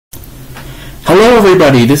Hello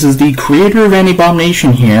everybody, this is the creator of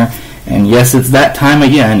Abomination here, and yes, it's that time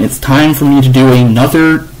again. It's time for me to do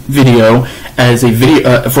another video as a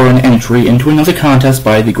video for an entry into another contest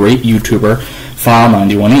by the great YouTuber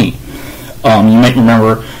File91e. You might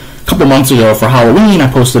remember a couple months ago for Halloween I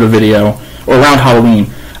posted a video, or around Halloween,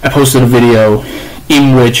 I posted a video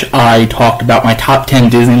in which I talked about my top 10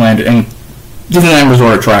 Disneyland and Disneyland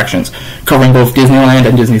Resort attractions, covering both Disneyland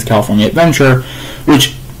and Disney's California Adventure,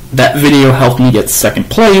 which that video helped me get second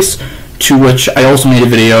place, to which I also made a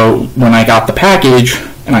video when I got the package,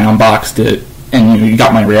 and I unboxed it, and you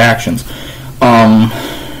got my reactions. In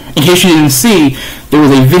case you didn't see, there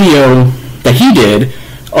was a video that he did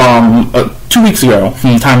 2 weeks ago,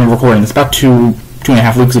 from the time of recording, it's about two and a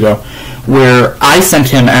half weeks ago, where I sent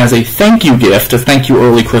him as a thank you gift, a thank you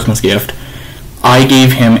early Christmas gift. I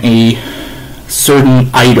gave him a certain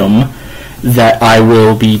item that I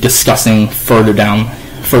will be discussing further down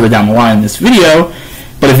the line in this video,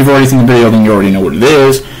 but if you've already seen the video, then you already know what it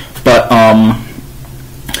is. But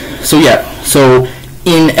so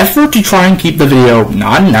in effort to try and keep the video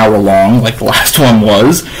not an hour long like the last one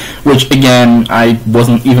was, which again I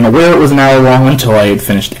wasn't even aware it was an hour long until I had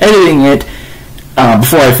finished editing it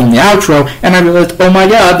before I filmed the outro, and I realized, oh my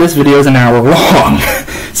god, this video is an hour long.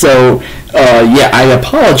 So yeah, I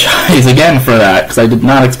apologize again for that, because I did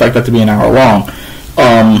not expect that to be an hour long.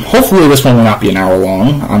 Hopefully this one will not be an hour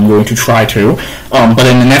long. I'm going to try to, but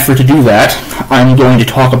in an effort to do that, I'm going to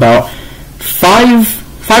talk about five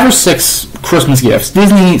or six Christmas gifts,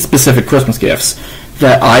 Disney-specific Christmas gifts,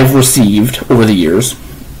 that I've received over the years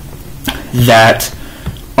that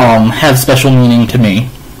have special meaning to me,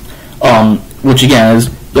 which again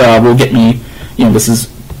will get me, this is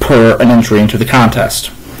per an entry into the contest.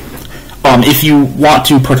 If you want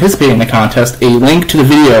to participate in the contest, a link to the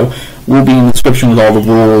video will be in the description with all the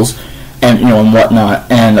rules and and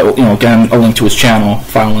whatnot, and again a link to his channel,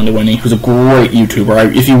 File91e, who's a great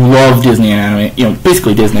YouTuber. If you love Disney and anime,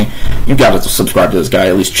 basically Disney, you've got to subscribe to this guy,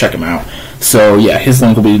 at least check him out. So yeah, his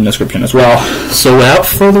link will be in the description as well. So without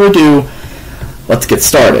further ado, let's get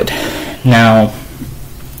started. Now,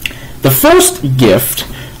 the first gift,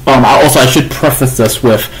 also I should preface this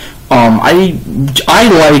with,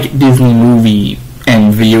 I like Disney movie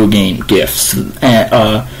and video game gifts,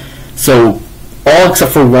 so all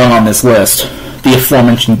except for one on this list, the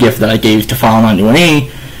aforementioned gift that I gave to File91e,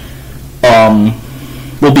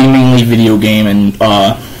 will be mainly video game and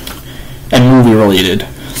movie related.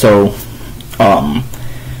 So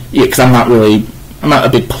yeah, because I'm not a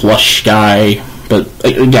big plush guy, but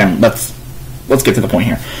again, let's get to the point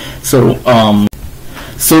here. So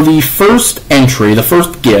so the first entry, the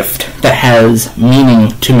first gift that has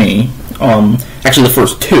meaning to me, actually the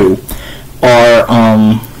first two,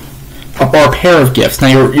 are a pair of gifts. Now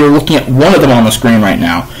you're looking at one of them on the screen right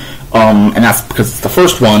now, and that's because it's the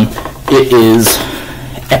first one. It is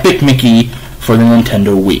Epic Mickey for the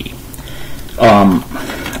Nintendo Wii.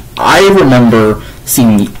 I remember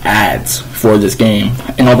seeing the ads for this game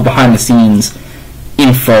and all the behind the scenes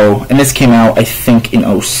info, and this came out I think in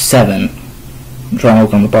 2007. I'm trying to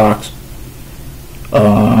look on the box.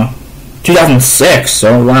 2006.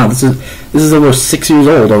 So wow, this is over 6 years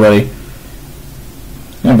old already.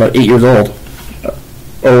 I'm about 8 years old.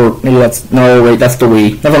 Or maybe that's the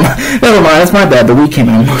Wii. Never mind. That's my bad. The Wii came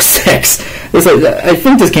out in 2006. I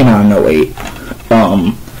think this came out in 2008.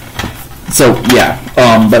 So yeah.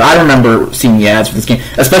 But I remember seeing the ads for this game,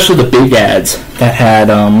 especially the big ads that had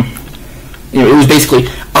it was basically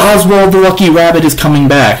Oswald the Lucky Rabbit is coming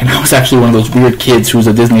back, and I was actually one of those weird kids who's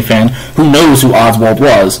a Disney fan who knows who Oswald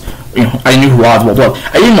was. I knew who Oswald was.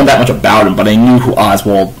 I didn't know that much about him, but I knew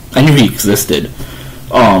I knew he existed.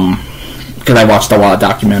 Because I watched a lot of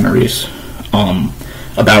documentaries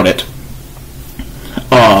about it.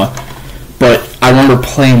 But I remember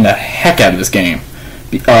playing the heck out of this game.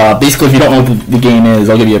 Basically, if you don't know what the game is,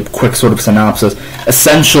 I'll give you a quick sort of synopsis.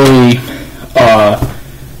 Essentially,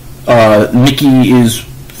 Mickey is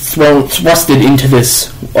thrusted into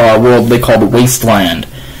this world they call the Wasteland,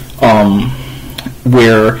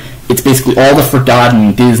 where it's basically all the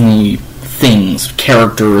forgotten Disney things,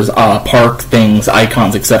 characters, park things,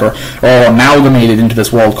 icons, etc., are all amalgamated into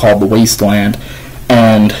this world called the Wasteland,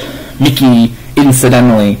 and Mickey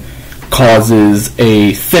incidentally causes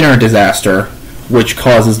a thinner disaster, which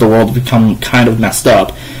causes the world to become kind of messed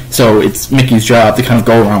up. So it's Mickey's job to kind of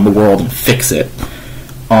go around the world and fix it.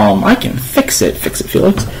 I can fix it,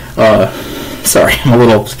 Felix. Sorry, I'm a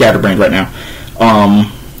little scatterbrained right now.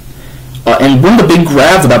 And one of the big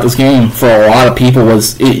grabs about this game for a lot of people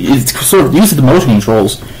was it sort of used the motion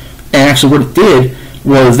controls. And actually what it did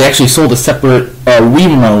was they actually sold a separate Wii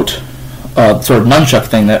remote sort of nunchuck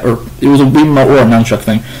thing or it was a Wii remote or a nunchuck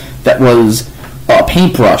thing that was a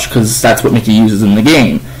paintbrush, because that's what Mickey uses in the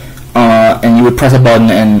game. And you would press a button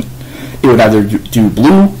and it would either do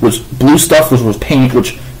blue stuff, which was paint,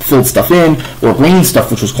 which filled stuff in, or green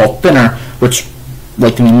stuff, which was called thinner, which,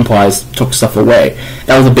 like the name implies, took stuff away.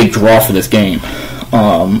 That was a big draw for this game.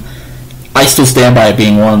 I still stand by it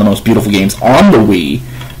being one of the most beautiful games on the Wii,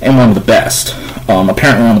 and one of the best.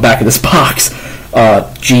 Apparently on the back of this box,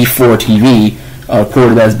 G4 TV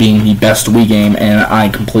quoted as being the best Wii game, and I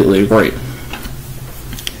completely agree.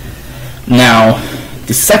 Now,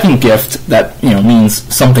 the second gift that means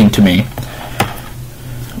something to me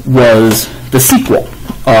was the sequel.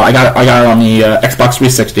 I got it on the Xbox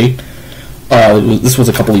 360. This was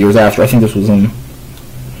a couple of years after. I think this was in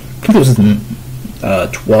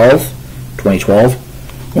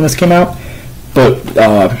 2012 when this came out. But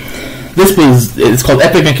it's called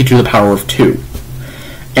Epic Mickey 2: The Power of 2.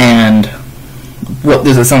 And what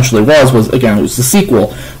this essentially was again, it was the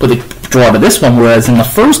sequel, but they draw to this one, whereas in the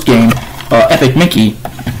first game, Epic Mickey,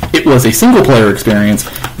 it was a single-player experience.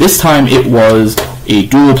 This time it was a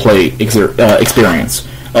dual-play experience.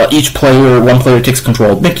 One player takes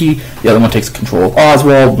control of Mickey, the other one takes control of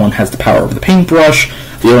Oswald, one has the power of the paintbrush,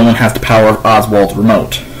 the other one has the power of Oswald's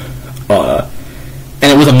remote. And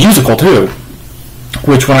it was a musical, too.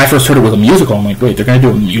 Which, when I first heard it was a musical, I'm like, wait, they're going to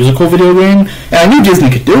do a musical video game? And I knew Disney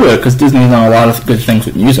could do it, because Disney's done a lot of good things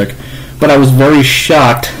with music. But I was very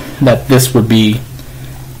shocked that this would be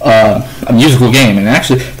a musical game. And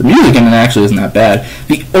actually, the music in it actually isn't that bad.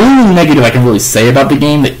 The only negative I can really say about the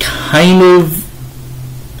game that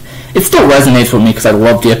it still resonates with me, because I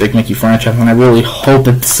love the Epic Mickey franchise, and I really hope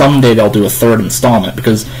that someday they'll do a third installment,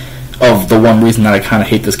 because of the one reason that I kind of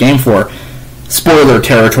hate this game for. Spoiler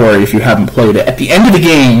territory if you haven't played it. At the end of the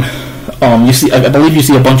game, I believe you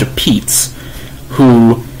see a bunch of Petes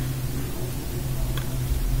who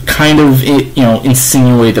kind of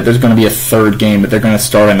insinuate that there's going to be a third game, that they're going to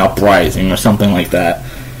start an uprising or something like that.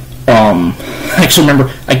 I actually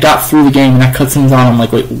remember I got through the game and that cutscene's on. I'm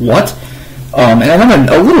like, wait, what? And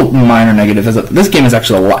another a little minor negative is that this game is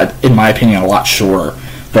actually in my opinion, a lot shorter,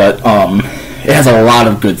 but it has a lot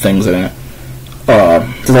of good things in it.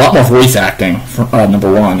 There's a lot more voice acting for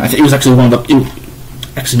number one. I think it was actually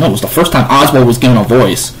it was the first time Oswald was given a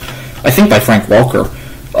voice. I think by Frank Welker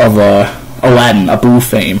of Aladdin, Abu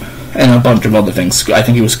fame, and a bunch of other things. I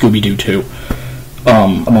think he was Scooby-Doo too,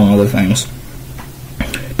 among other things.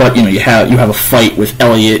 But you have a fight with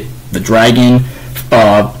Elliot the Dragon,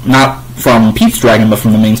 not from Pete's Dragon, but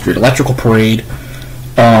from the Main Street Electrical Parade.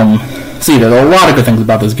 So there are a lot of good things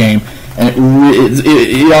about this game. And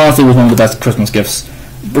it honestly was one of the best Christmas gifts,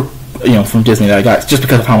 from Disney that I got, just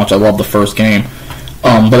because of how much I love the first game.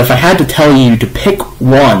 But if I had to tell you to pick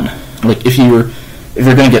one, like if you're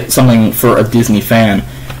going to get something for a Disney fan,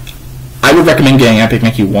 I would recommend getting Epic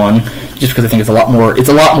Mickey 1, just because I think it's a lot more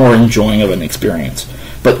enjoying of an experience.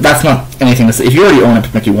 But that's not anything to say. If you already own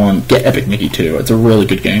Epic Mickey 1, get Epic Mickey 2. It's a really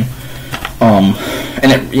good game. And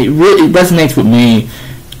it really resonates with me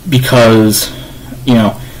because,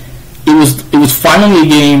 it was finally a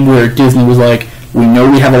game where Disney was like, we know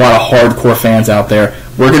we have a lot of hardcore fans out there.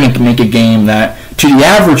 We're going to make a game that, to the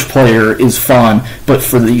average player, is fun, but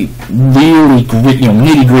for the really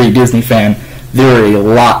nitty-gritty Disney fan, there are a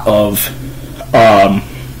lot of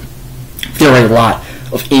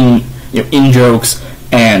in jokes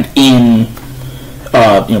and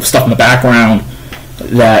stuff in the background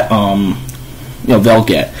that they'll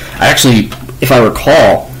get. I actually, if I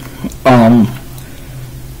recall, I'm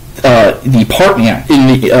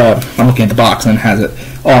looking at the box and it has it.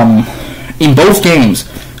 In both games,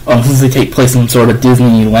 since they take place in sort of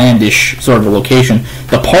Disneylandish sort of a location,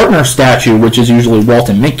 the partner statue, which is usually Walt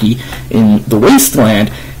and Mickey in the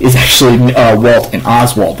Wasteland, is actually Walt and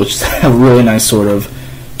Oswald, which is a really nice sort of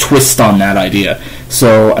twist on that idea.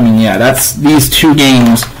 So, these two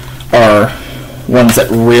games are ones that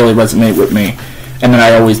really resonate with me, and that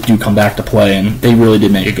I always do come back to play, and they really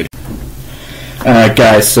did make a good. Alright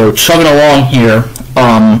guys, so chugging along here,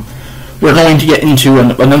 we're going to get into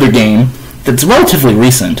another game that's relatively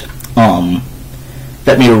recent,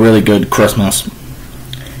 that made a really good Christmas.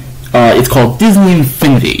 It's called Disney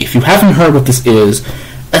Infinity. If you haven't heard what this is,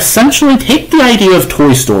 essentially take the idea of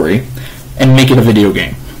Toy Story and make it a video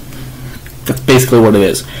game. That's basically what it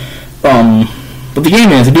is. But the game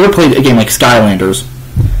is, if you ever played a game like Skylanders,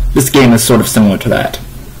 this game is sort of similar to that.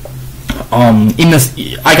 In this,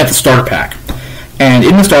 I got the starter pack. And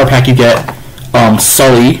in the starter pack you get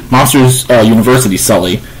Sully, Monsters University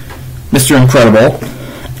Sully, Mr. Incredible,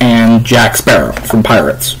 and Jack Sparrow from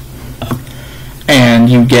Pirates. And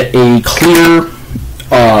you get a clear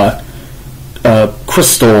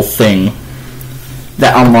crystal thing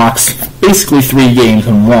that unlocks basically 3 games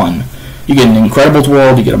in one. You get an Incredibles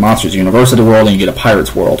world, you get a Monsters University world, and you get a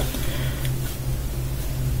Pirates world.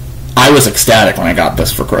 I was ecstatic when I got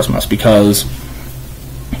this for Christmas because,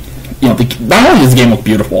 not only does the game look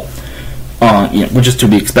beautiful, which is to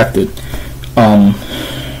be expected,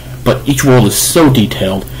 but each world is so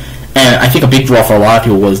detailed. And I think a big draw for a lot of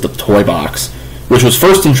people was the toy box, which was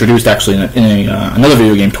first introduced actually in another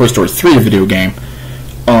video game, Toy Story 3, the video game,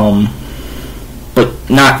 but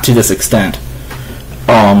not to this extent.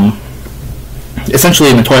 Essentially,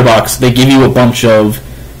 in the toy box, they give you a bunch of,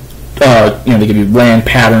 they give you land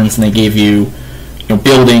patterns, and they give you,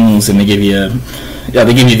 buildings, and they give you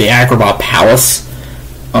the Agrabah Palace,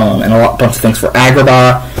 and a bunch of things for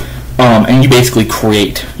Agrabah, and you basically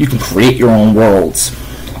you can create your own worlds,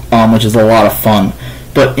 which is a lot of fun.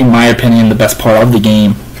 But in my opinion, the best part of the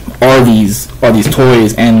game are these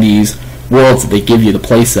toys and these worlds that they give you, the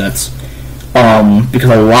play sets, because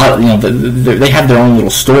a lot of, they have their own little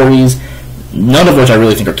stories, none of which I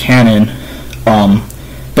really think are canon.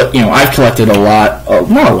 But I've collected a lot,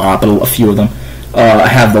 not a lot, but a few of them. I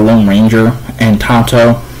have the Lone Ranger and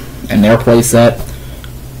Tonto and their playset.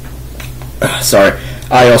 Sorry.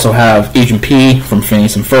 I also have Agent P from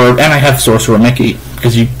Phineas and Ferb, and I have Sorcerer Mickey,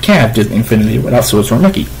 because you can't have Disney Infinity without Sorcerer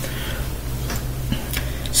Mickey.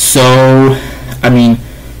 So, and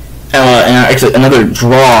actually another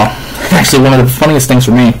draw, actually one of the funniest things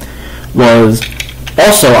for me was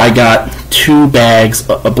also I got 2 bags,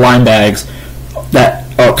 blind bags, that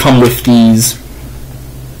come with these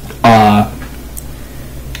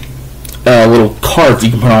little cards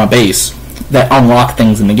you can put on a base that unlock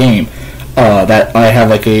things in the game. That I have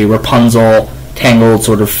like a Rapunzel Tangled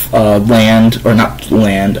sort of terrain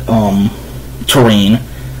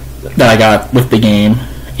that I got with the game.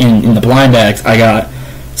 In the blind bags, I got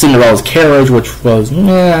Cinderella's Carriage, which was 2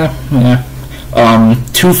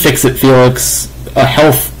 Fix-It Felix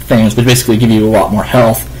health things, which basically give you a lot more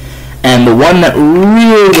health. And the one that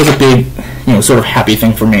really was a big, sort of happy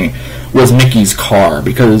thing for me was Mickey's car,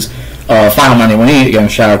 because File91e, again,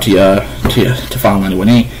 shout out to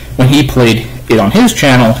File91e, when he played it on his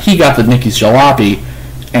channel, he got the Mickey's Jalopy,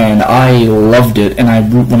 and I loved it. And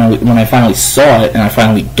when I finally saw it and I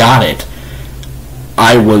finally got it,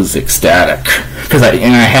 I was ecstatic, because I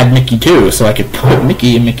had Mickey too, so I could put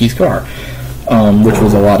Mickey in Mickey's car, which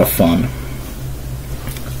was a lot of fun.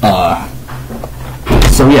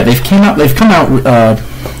 So yeah, they've come out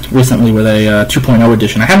recently with a 2.0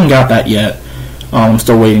 edition. I haven't got that yet. I'm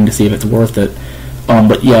still waiting to see if it's worth it.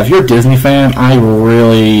 But yeah, if you're a Disney fan, I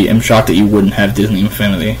really am shocked that you wouldn't have Disney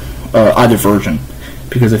Infinity, either version,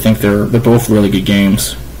 because I think they're both really good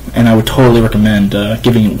games, and I would totally recommend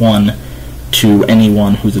giving one to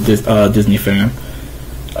anyone who's a Disney fan.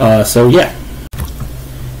 So yeah.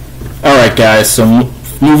 Alright guys, so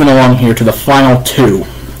moving along here to the final 2.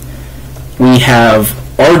 We have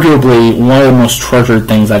arguably one of the most treasured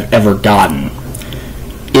things I've ever gotten.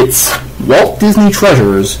 It's Walt Disney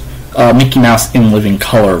Treasures, Mickey Mouse in Living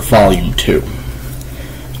Color, Volume 2.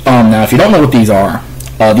 Now, if you don't know what these are,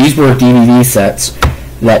 these were DVD sets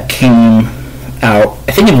that came out,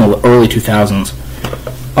 I think in the early 2000s,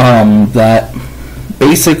 that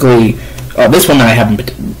basically, this one that I have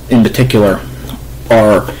in particular,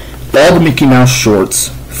 are all the Mickey Mouse shorts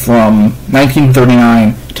from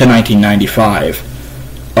 1939 to 1995.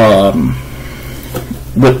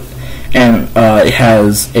 It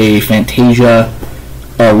has a Fantasia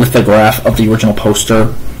lithograph of the original poster,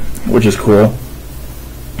 which is cool.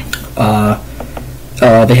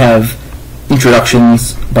 They have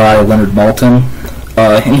introductions by Leonard Maltin,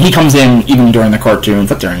 and he comes in even during the cartoons,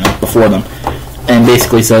 not during them, before them, and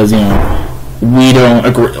basically says, we don't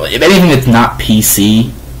agree. If anything that's not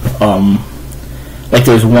PC, like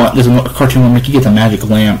there's a cartoon where Mickey gets a magic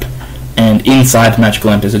lamp, and inside the magic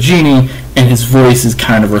lamp is a genie, and his voice is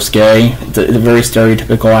kind of risque. It's a very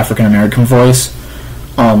stereotypical African American voice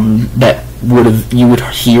that you would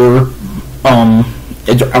hear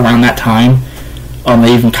around that time.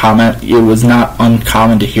 They even comment it was not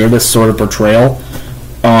uncommon to hear this sort of portrayal,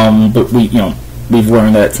 but we've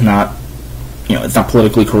learned that it's not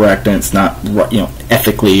politically correct, and it's not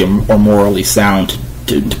ethically or morally sound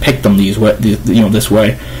to depict them this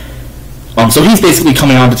way. So he's basically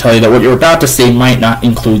coming on to tell you that what you're about to say might not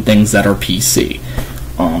include things that are PC,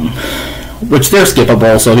 which they're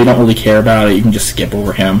skippable, so if you don't really care about it, you can just skip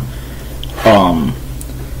over him.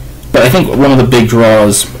 But I think one of the big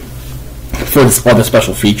draws for all the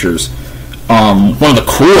special features, one of the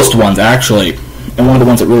coolest ones actually, and one of the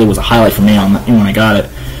ones that really was a highlight for me when I got it,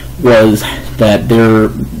 was that there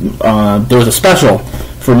was a special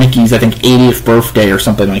for Mickey's, I think, 80th birthday or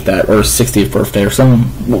something like that, or 60th birthday, or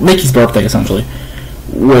Mickey's birthday, essentially,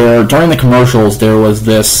 where during the commercials there was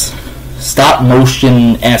this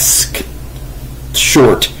stop-motion-esque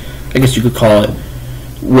short, I guess you could call it,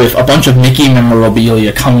 with a bunch of Mickey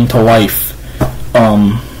memorabilia coming to life,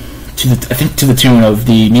 to the tune of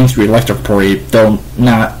the Main Street Electric Parade, though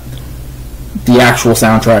not the actual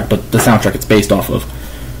soundtrack, but the soundtrack it's based off of.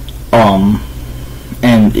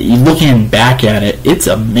 And looking back at it, it's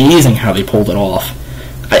amazing how they pulled it off.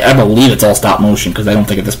 I believe it's all stop motion, because I don't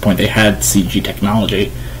think at this point they had CG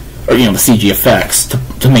technology, or the CG effects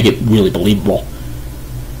to make it really believable.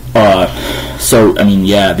 So I mean,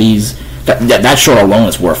 yeah, that short alone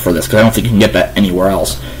is worth for this, because I don't think you can get that anywhere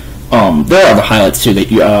else. There are other highlights too. They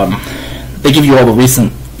give you all the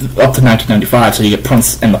recent up to 1995, so you get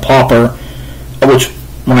Prince and the Pauper, which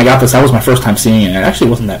when I got this, that was my first time seeing it. It actually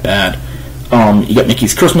wasn't that bad. You get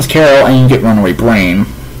Mickey's Christmas Carol, and you get Runaway Brain,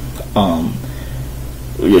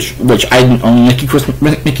 which I didn't own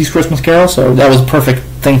Mickey's Christmas Carol, so that was a perfect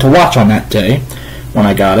thing to watch on that day when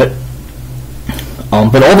I got it.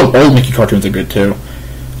 But all the old Mickey cartoons are good too.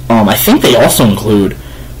 I think they also include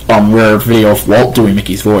rare video of Walt doing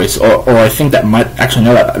Mickey's voice, or I think that might actually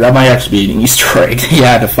that might actually be an Easter egg you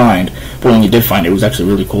had to find. But when you did find it, it was actually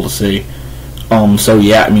really cool to see. So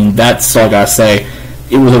yeah, I mean, that's all I gotta say.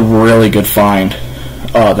 It was a really good find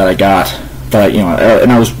that I got,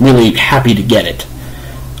 and I was really happy to get it,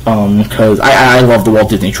 because I love the Walt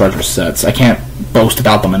Disney Treasure sets. I can't boast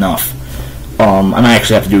about them enough. I might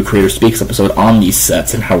actually have to do a Creator Speaks episode on these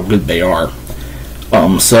sets and how good they are.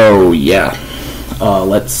 So yeah,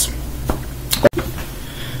 let's.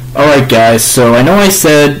 Alright guys, so I know I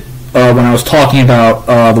said when I was talking about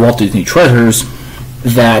the Walt Disney Treasures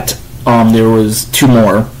that there was 2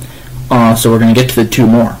 more, so we're going to get to the 2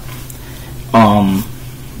 more.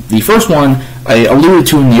 The first one, I alluded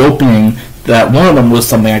to in the opening that one of them was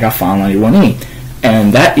something I got File91e,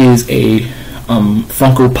 and that is a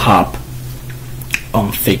Funko Pop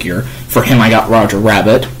figure. For him, I got Roger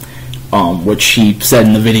Rabbit, which he said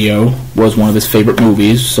in the video was one of his favorite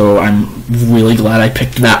movies, so I'm really glad I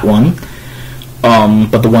picked that one.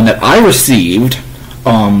 But the one that I received,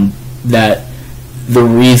 that the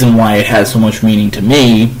reason why it has so much meaning to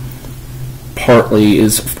me, partly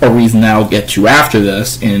is a reason that I'll get to after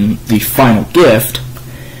this in the final gift,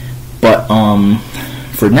 but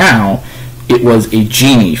for now, it was a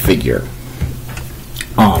Genie figure.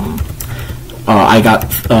 I got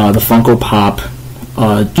the Funko Pop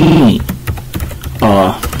Genie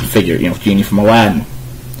figure, Genie from Aladdin.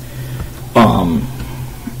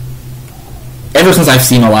 Ever since I've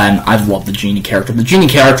seen Aladdin, I've loved the Genie character. The Genie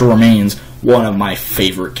character remains one of my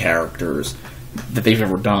favorite characters that they've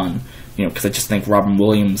ever done. Because I just think Robin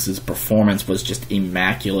Williams' performance was just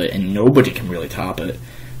immaculate, and nobody can really top it,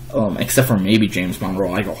 except for maybe James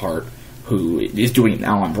Monroe Iglehart, who is doing it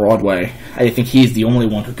now on Broadway. I think he's the only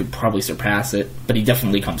one who could probably surpass it, but he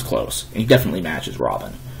definitely comes close. He definitely matches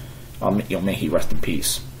Robin. May he rest in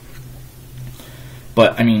peace.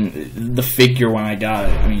 But, I mean, the figure when I got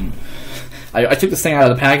it, I mean, I took this thing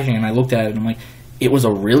out of the packaging and I looked at it and I'm like, it was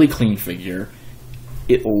a really clean figure.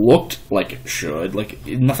 It looked like it should. Like,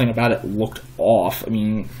 nothing about it looked off. I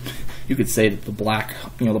mean, you could say that the black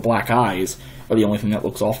eyes are the only thing that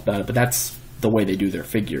looks off about it, but that's the way they do their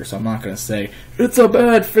figure. So I'm not going to say it's a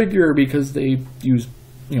bad figure because they use,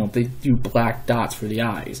 they do black dots for the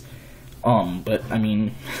eyes. But I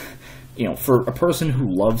mean, for a person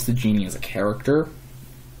who loves the Genie as a character,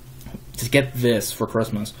 to get this for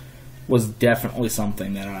Christmas was definitely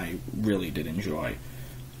something that I really did enjoy.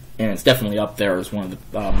 And it's definitely up there as one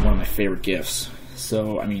of my favorite gifts.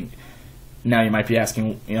 So, I mean, now you might be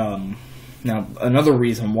asking, now another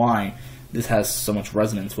reason why this has so much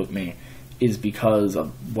resonance with me is because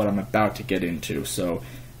of what I'm about to get into. So,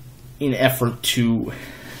 in an effort to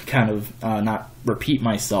kind of not repeat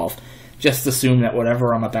myself, just assume that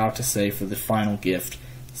whatever I'm about to say for the final gift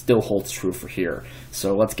still holds true for here.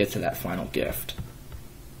 So let's get to that final gift.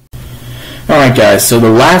 Alright guys, so the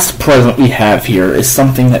last present we have here is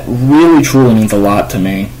something that really truly means a lot to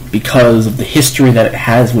me because of the history that it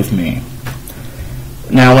has with me.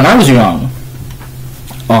 Now, when I was young,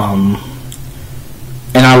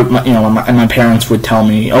 and my parents would tell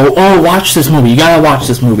me, oh, watch this movie, you gotta watch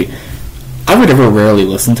this movie. I would ever rarely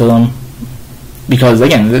listen to them because,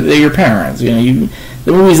 again, they're your parents. The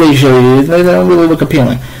movies they show you, they don't really look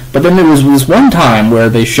appealing. But then there was this one time where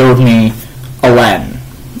they showed me Aladdin.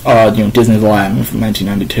 Disney's Aladdin from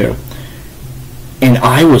 1992, and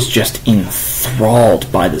I was just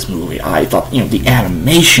enthralled by this movie. I thought, the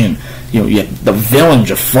animation, you had the villain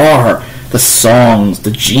Jafar, the songs,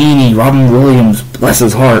 the genie, Robin Williams, bless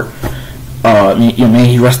his heart, may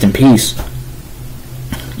he rest in peace.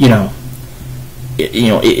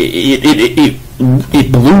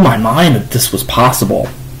 It blew my mind that this was possible,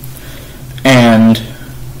 and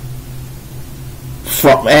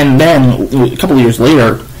then a couple of years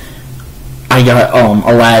later, I got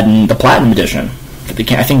Aladdin, the Platinum Edition.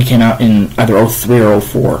 I think it came out in either 03 or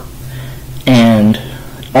 04, and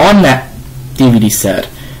on that DVD set,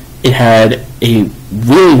 it had a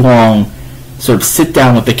really long sort of sit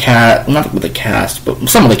down with the cast, not with the cast, but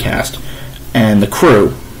some of the cast and the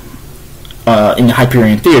crew in the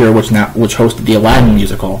Hyperion Theater, which hosted the Aladdin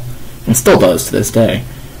musical and still does to this day.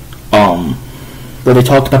 Where they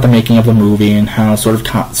talked about the making of the movie and how sort of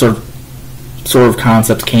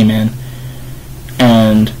concepts came in,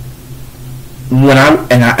 and when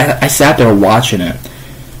I sat there watching it,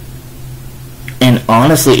 and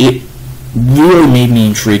honestly, it really made me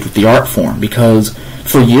intrigued with the art form, because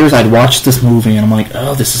for years I'd watched this movie and I'm like,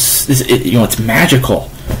 oh, it's magical,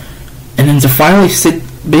 and then to finally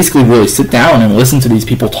really sit down and listen to these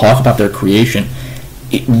people talk about their creation,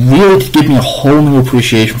 it really did give me a whole new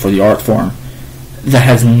appreciation for the art form that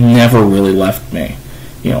has never really left me.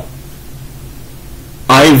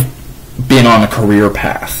 I've been on a career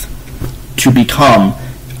path to become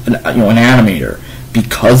an animator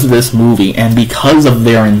because of this movie and because of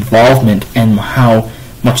their involvement and how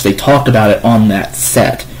much they talked about it on that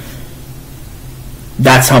set.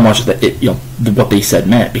 That's how much what they said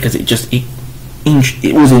meant, because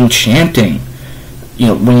it was enchanting.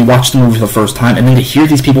 When you watch the movie for the first time, and then to hear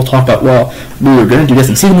these people talk about, well, we were going to do this,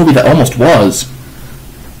 and see the movie that almost was,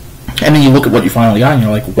 and then you look at what you finally got, and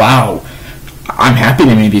you're like, wow, I'm happy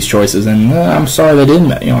they made these choices, and I'm sorry they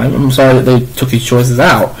didn't. I'm sorry that they took these choices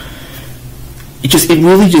out.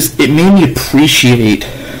 It made me appreciate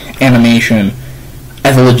animation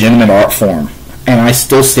as a legitimate art form, and I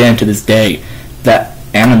still stand to this day that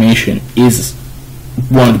animation is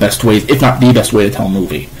one of the best ways, if not the best way to tell a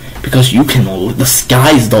movie, because the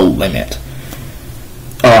sky's the limit.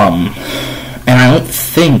 And I don't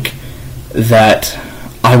think that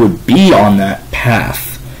I would be on that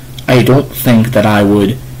path. I don't think that I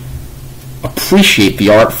would appreciate the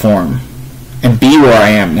art form and be where I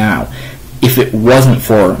am now if it wasn't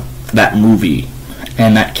for that movie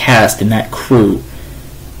and that cast and that crew,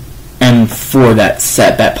 and for that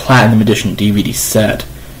set, that Platinum Edition DVD set,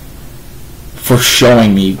 for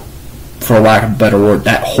showing me, for lack of a better word,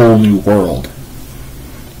 that whole new world.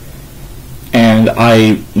 And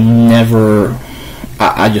I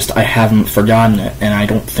haven't forgotten it, and I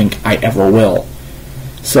don't think I ever will.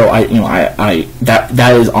 So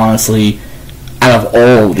that is honestly, out of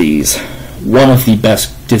all of these, one of the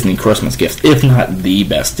best Disney Christmas gifts, if not the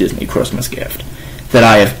best Disney Christmas gift that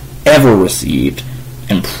I have ever received,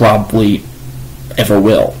 and probably ever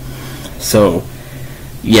will. So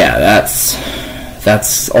yeah,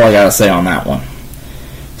 that's all I gotta say on that one.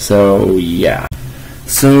 So yeah,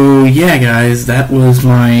 guys, that was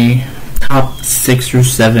my top 6 or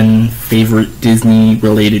 7 favorite Disney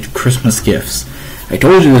related Christmas gifts. I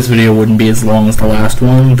told you this video wouldn't be as long as the last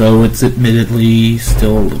one, though it's admittedly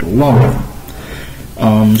still a little long.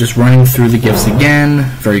 Just running through the gifts again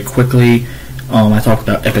very quickly. I talked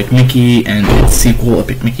about Epic Mickey and its sequel,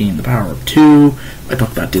 Epic Mickey and the Power of Two. I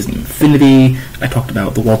talked about Disney Infinity. I talked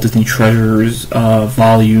about the Walt Disney Treasures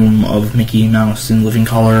volume of Mickey Mouse in Living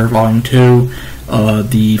Color, Volume 2.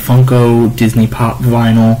 The Funko Disney Pop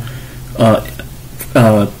vinyl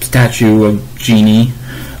statue of Genie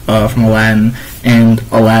from Aladdin, and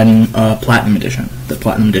Aladdin Platinum Edition, the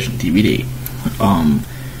Platinum Edition DVD.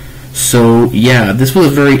 So yeah, this was a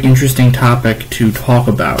very interesting topic to talk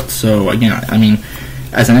about. So again,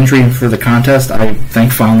 as an entry for the contest, I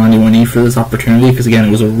thank File91e for this opportunity, because again,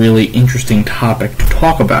 it was a really interesting topic to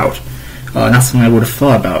talk about. Not something I would have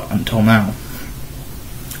thought about until now.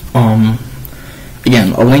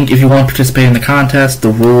 Again, a link if you want to participate in the contest.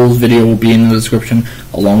 The rules video will be in the description,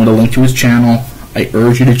 along with a link to his channel. I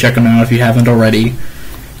urge you to check him out if you haven't already.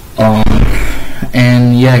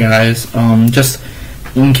 And yeah, guys, just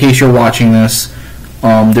in case you're watching this,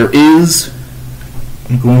 I'm going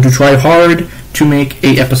to try hard to make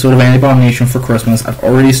an episode of Abomination for Christmas. I've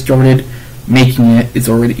already started making it. It's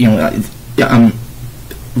already, I'm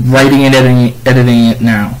writing and editing it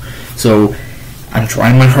now. So I'm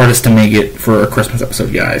trying my hardest to make it for a Christmas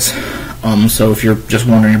episode, guys. So if you're just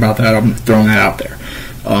wondering about that, I'm throwing that out there.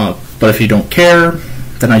 But if you don't care,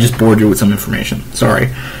 then I just bored you with some information. Sorry.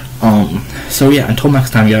 So yeah, until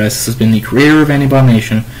next time, guys, this has been the creator of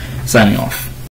Abomination, signing off.